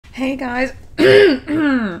Hey guys,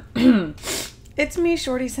 it's me,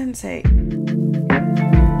 Shorty Sensei.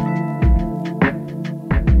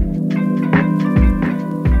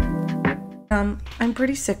 I'm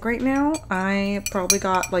pretty sick right now. I probably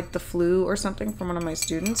got like the flu or something from one of my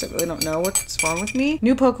students. I really don't know what's wrong with me.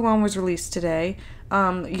 New Pokemon was released today.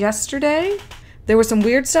 Yesterday, there was some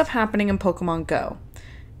weird stuff happening in Pokemon Go.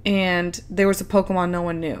 And there was a Pokemon no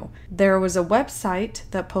one knew. There was a website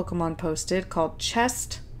that Pokemon posted called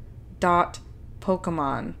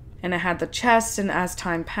chest.pokemon. And it had the chest, and as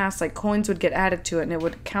time passed, like coins would get added to it, and it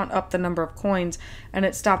would count up the number of coins, and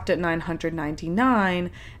it stopped at 999.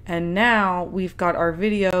 And now we've got our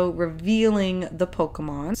video revealing the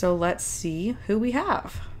Pokemon. So let's see who we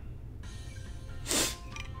have.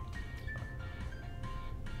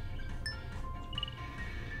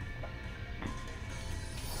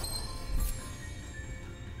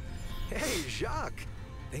 Hey, Jacques.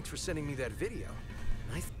 Thanks for sending me that video.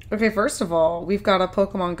 Okay, first of all, we've got a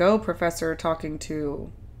Pokemon Go professor talking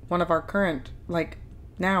to one of our current,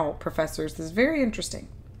 now professors. This is very interesting.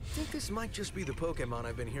 I think this might just be the Pokemon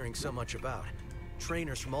I've been hearing so much about.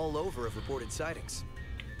 Trainers from all over have reported sightings.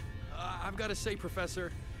 I've got to say,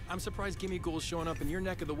 Professor, I'm surprised Gimmighoul's showing up in your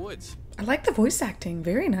neck of the woods. I like the voice acting.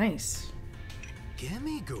 Very nice.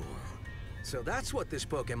 Gimmighoul. So that's what this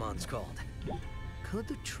Pokemon's called. Could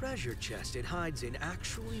the treasure chest it hides in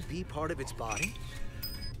actually be part of its body?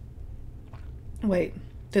 Wait,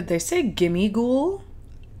 did they say Gimmighoul?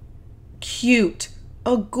 Cute.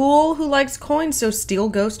 A ghoul who likes coins, so Steel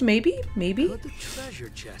Ghost maybe? Maybe? Could the treasure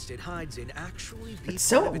chest it hides in actually be it's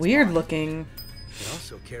so part of its weird body? looking. It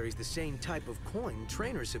also carries the same type of coin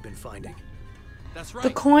trainers have been finding. That's right. The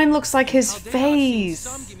coin looks like his Now, I've face.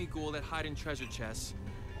 seen some Gimmighoul that hide in treasure chests,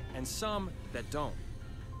 and some that don't.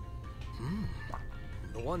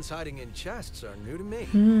 The ones hiding in chests are new to me.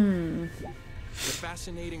 The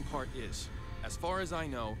fascinating part is, as far as I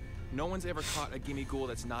know, no one's ever caught a Gimmighoul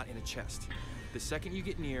that's not in a chest. The second you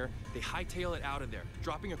get near, they hightail it out of there,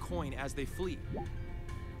 dropping a coin as they flee.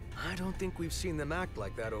 I don't think we've seen them act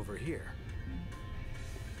like that over here.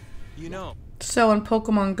 You know. So in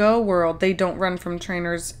Pokemon Go world, they don't run from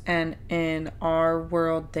trainers, and in our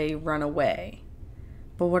world, they run away.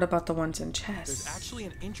 But what about the ones in chests? There's actually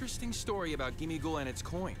an interesting story about Gimmighoul and its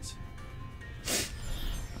coins.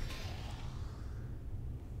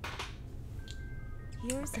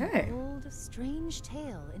 Here's an old, strange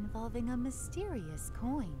tale involving a mysterious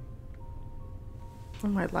coin. Oh,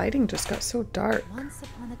 my lighting just got so dark. Once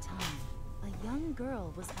upon a time, a young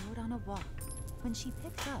girl was out on a walk when she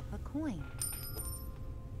picked up a coin.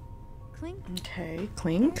 Clink. Okay,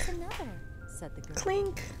 clink. There's another, said the girl.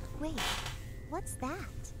 Clink. Wait, what's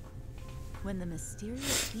that? When the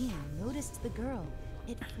mysterious being noticed the girl,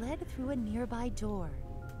 it fled through a nearby door.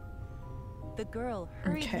 The girl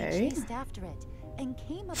hurriedly chased after it and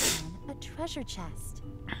came upon a treasure chest.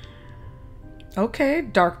 Okay,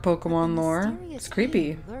 dark Pokemon lore. It's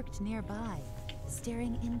creepy. Lurked nearby,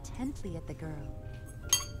 staring intently at the girl.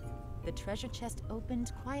 The treasure chest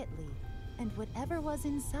opened quietly, and whatever was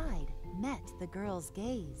inside met the girl's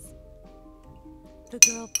gaze. The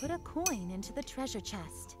girl put a coin into the treasure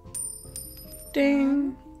chest.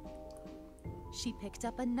 Ding. She picked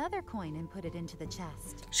up another coin and put it into the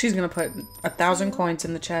chest. She's gonna put 1,000 coins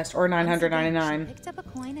in the chest, or 999. She picked up a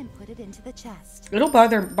coin and put it into the chest. It'll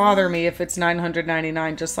bother me if it's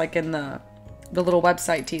 999, just like in the little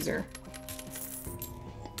website teaser.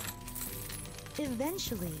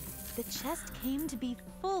 Eventually, the chest came to be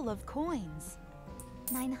full of coins.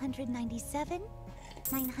 997,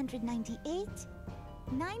 998,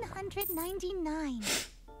 999.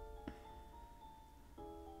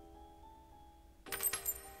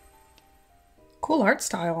 Cool art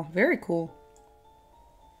style. Very cool.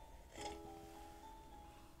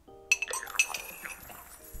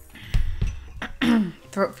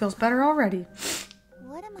 Throat feels better already.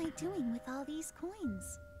 What am I doing with all these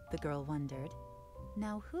coins? The girl wondered.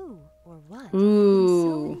 Now who or what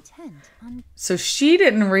Ooh. was so intent on... So she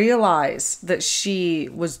didn't realize that she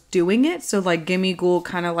was doing it. So like Gimmighoul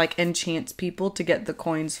kind of like enchants people to get the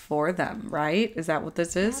coins for them, right? Is that what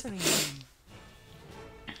this is?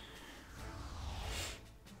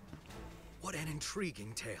 What an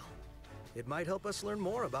intriguing tale. It might help us learn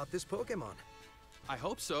more about this Pokemon. I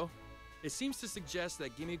hope so. It seems to suggest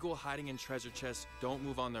that Gimmighoul hiding in treasure chests don't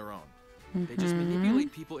move on their own. They just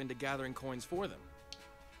manipulate people into gathering coins for them.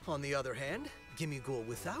 On the other hand, Gimmighoul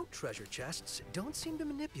without treasure chests don't seem to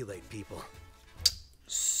manipulate people.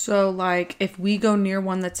 So like if we go near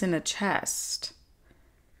one that's in a chest,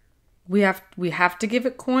 we have to give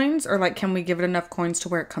it coins, or like can we give it enough coins to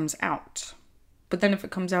where it comes out? But then if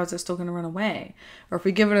it comes out, is it still going to run away? Or if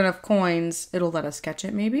we give it enough coins, it'll let us catch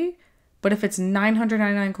it maybe? But if it's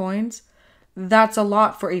 999 coins, that's a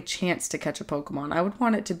lot for a chance to catch a Pokemon. I would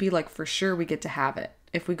want it to be like for sure we get to have it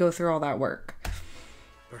if we go through all that work.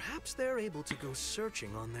 Perhaps they're able to go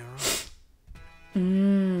searching on their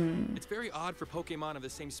own. It's very odd for Pokemon of the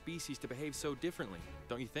same species to behave so differently,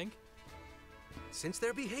 don't you think? Since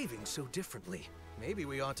they're behaving so differently, maybe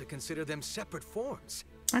we ought to consider them separate forms.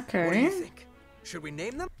 Okay. What do you think? Should we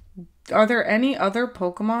name them? Are there any other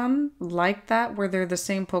Pokemon like that where they're the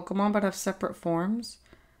same Pokemon but have separate forms?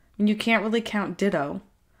 I mean, you can't really count Ditto.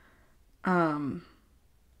 I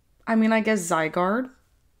mean, I guess Zygarde.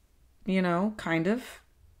 You know, kind of.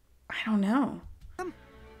 I don't know.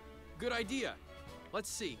 Good idea. Let's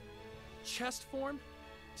see. Chest form?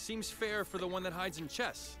 Seems fair for the one that hides in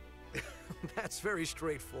chests. That's very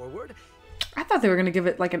straightforward. I thought they were going to give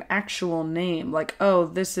it like an actual name. Like, oh,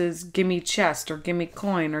 this is Gimme Chest or Gimme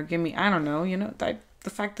Coin or Gimme... I don't know. You know, the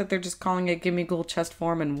fact that they're just calling it Gimmighoul chest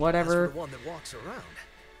form and whatever. As for the one that walks around,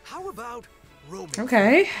 how about roaming?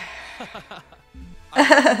 Okay.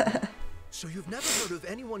 So you've never heard of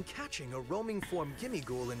anyone catching a roaming form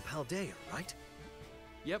Gimmighoul in Paldea, right?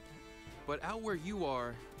 Yep. But out where you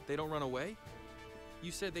are, they don't run away?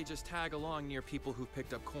 You said they just tag along near people who've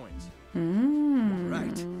picked up coins.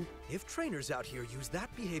 Right. If trainers out here use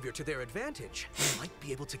that behavior to their advantage, they might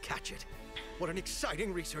be able to catch it. What an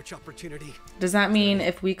exciting research opportunity. Does that mean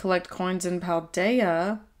if we collect coins in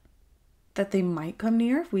Paldea, that they might come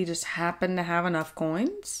near if we just happen to have enough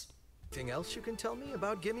coins? Anything else you can tell me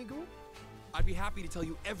about Gimmighoul? I'd be happy to tell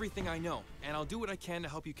you everything I know, and I'll do what I can to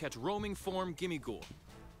help you catch roaming form Gimmighoul.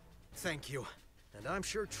 Thank you. And I'm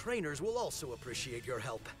sure trainers will also appreciate your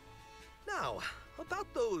help. Now,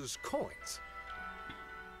 about those coins.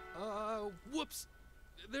 Whoops.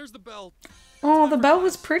 There's the bell. Oh, the bell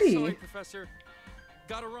was pretty. Sorry, Professor.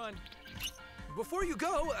 Gotta run. Before you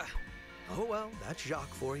go, oh well, that's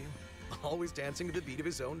Jacques for you. Always dancing to the beat of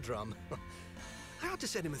his own drum. I ought to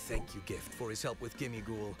send him a thank you gift for his help with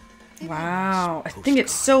Gimmighoul. Wow. I think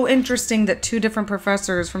it's so interesting that two different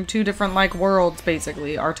professors from two different, like, worlds,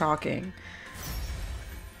 basically, are talking.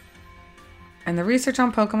 And the research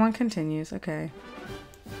on Pokemon continues. Okay.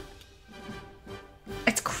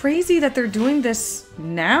 It's crazy that they're doing this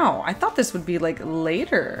now. I thought this would be, like,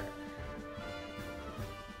 later.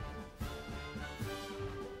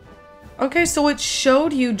 Okay, so it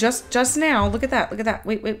showed you just now. Look at that. Look at that.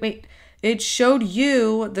 Wait. It showed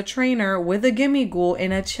you, the trainer, with a Gimmighoul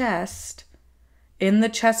in a chest. In the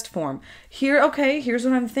chest form. Here, okay, here's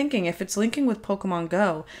what I'm thinking. If it's linking with Pokemon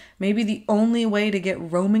Go, maybe the only way to get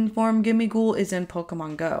roaming form Gimmighoul is in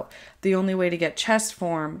Pokemon Go. The only way to get chest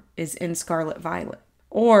form is in Scarlet Violet.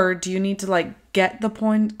 Or do you need to, like, get the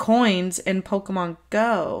coins in Pokemon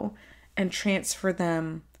Go and transfer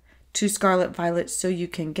them to Scarlet Violet so you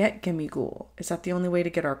can get Gimmighoul? Is that the only way to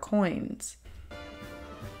get our coins?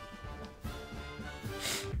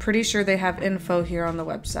 Pretty sure they have info here on the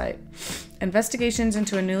website. Investigations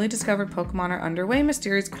into a newly discovered Pokemon are underway.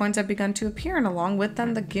 Mysterious coins have begun to appear, and along with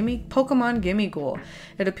them, the Pokemon Gimmighoul.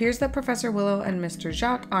 It appears that Professor Willow and Mr.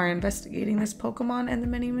 Jacques are investigating this Pokemon and the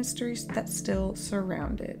many mysteries that still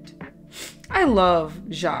surround it. I love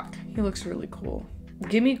Jacques. He looks really cool.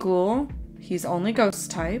 Gimmighoul, he's only ghost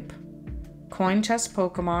type. Coin chest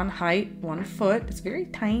Pokemon, height 1 foot. It's very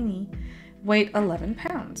tiny. Weight 11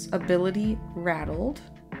 pounds. Ability rattled.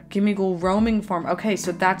 Gimmighoul roaming form. Okay,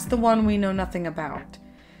 so that's the one we know nothing about.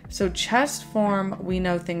 So chest form, we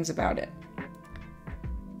know things about it.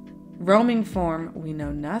 Roaming form, we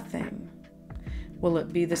know nothing. Will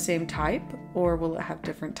it be the same type, or will it have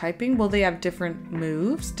different typing? Will they have different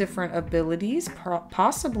moves, different abilities?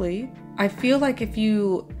 Possibly. I feel like if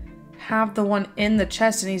you have the one in the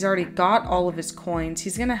chest and he's already got all of his coins,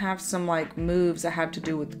 he's gonna have some, like, moves that have to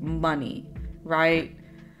do with money, right?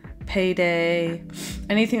 Payday,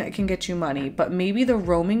 anything that can get you money. But maybe the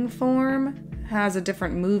roaming form has a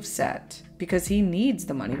different move set because he needs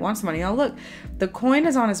the money, wants money. Oh, look, the coin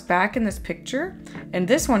is on his back in this picture, and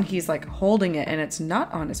this one he's, like, holding it and it's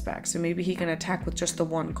not on his back, so maybe he can attack with just the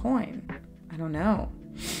one coin. I don't know.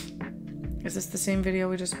 Is this the same video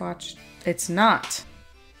we just watched? It's not.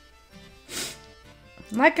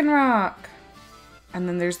 Lycanroc. And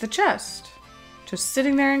then there's the chest, just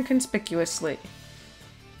sitting there inconspicuously.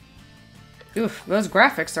 Oof, those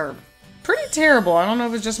graphics are pretty terrible. I don't know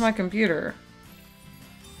if it's just my computer.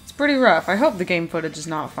 It's pretty rough. I hope the game footage is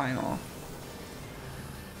not final.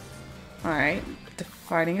 Alright,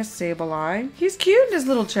 fighting a Sableye. He's cute in his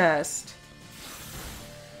little chest.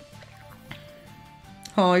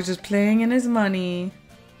 Oh, he's just playing in his money.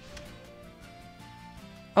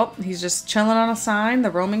 Oh, he's just chilling on a sign.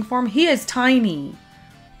 The roaming form. He is tiny.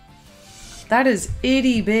 That is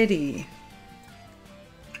itty bitty.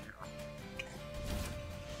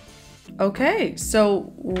 Okay,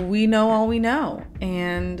 so we know all we know.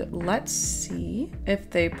 And let's see if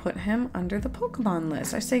they put him under the Pokemon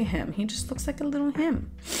list. I say him. He just looks like a little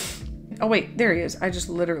him. Oh wait, there he is. I just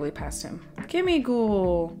literally passed him.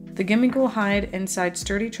 Gimmighoul. The Gimmighoul hide inside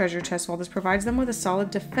sturdy treasure chests. While this provides them with a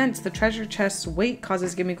solid defense, the treasure chest's weight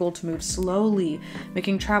causes Gimmighoul to move slowly,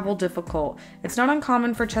 making travel difficult. It's not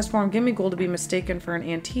uncommon for chest form Gimmighoul to be mistaken for an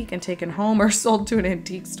antique and taken home or sold to an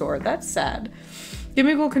antique store. That's sad.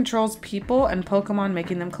 Gimmighoul controls people and Pokemon,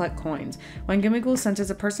 making them collect coins. When Gimmighoul senses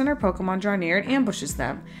a person or Pokemon draw near, it ambushes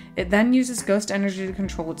them. It then uses ghost energy to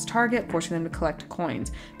control its target, forcing them to collect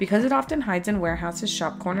coins. Because it often hides in warehouses,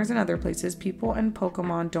 shop corners, and other places people and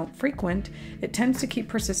Pokemon don't frequent, it tends to keep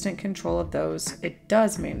persistent control of those it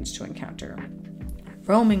does manage to encounter.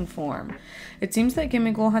 Roaming form. It seems that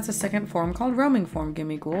Gimmighoul has a second form called Roaming Form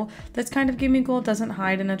Gimmie Ghoul. This kind of Gimmie Ghoul doesn't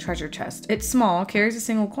hide in a treasure chest. It's small, carries a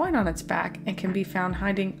single coin on its back, and can be found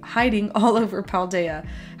hiding all over Paldea.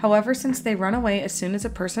 However, since they run away as soon as a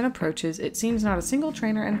person approaches, it seems not a single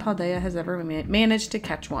trainer in Paldea has ever managed to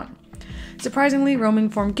catch one. Surprisingly, Roaming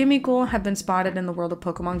Form Gimmie Ghoul have been spotted in the world of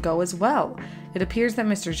Pokemon Go as well. It appears that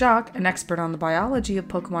Mr. Jacques, an expert on the biology of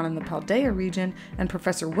Pokemon in the Paldea region, and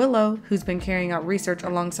Professor Willow, who's been carrying out research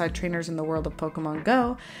alongside trainers in the world of Pokemon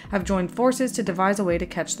Go, have joined forces to devise a way to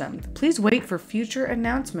catch them. Please wait for future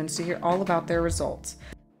announcements to hear all about their results.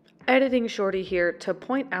 Editing Shorty here to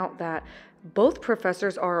point out that both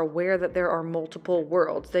professors are aware that there are multiple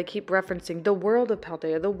worlds. They keep referencing the world of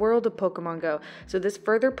Paldea, the world of Pokemon Go. So this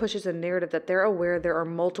further pushes a narrative that they're aware there are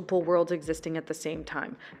multiple worlds existing at the same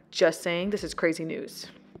time. Just saying, this is crazy news.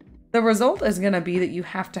 The result is going to be that you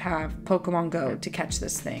have to have Pokemon Go to catch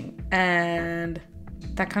this thing. And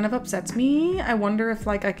that kind of upsets me. I wonder if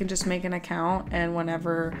I can just make an account and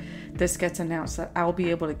whenever this gets announced that I'll be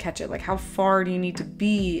able to catch it. How far do you need to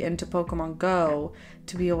be into Pokemon Go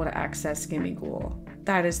to be able to access Gimmighoul?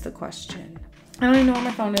 That is the question. I don't even know where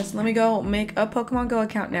my phone is. Let me go make a Pokemon Go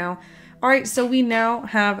account now. Alright, so we now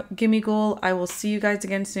have Gimmighoul. I will see you guys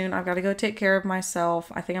again soon. I've got to go take care of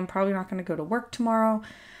myself. I think I'm probably not going to go to work tomorrow.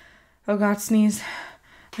 Oh God, sneeze.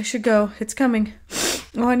 I should go. It's coming.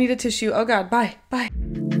 Oh, I need a tissue. Oh God, bye. Bye.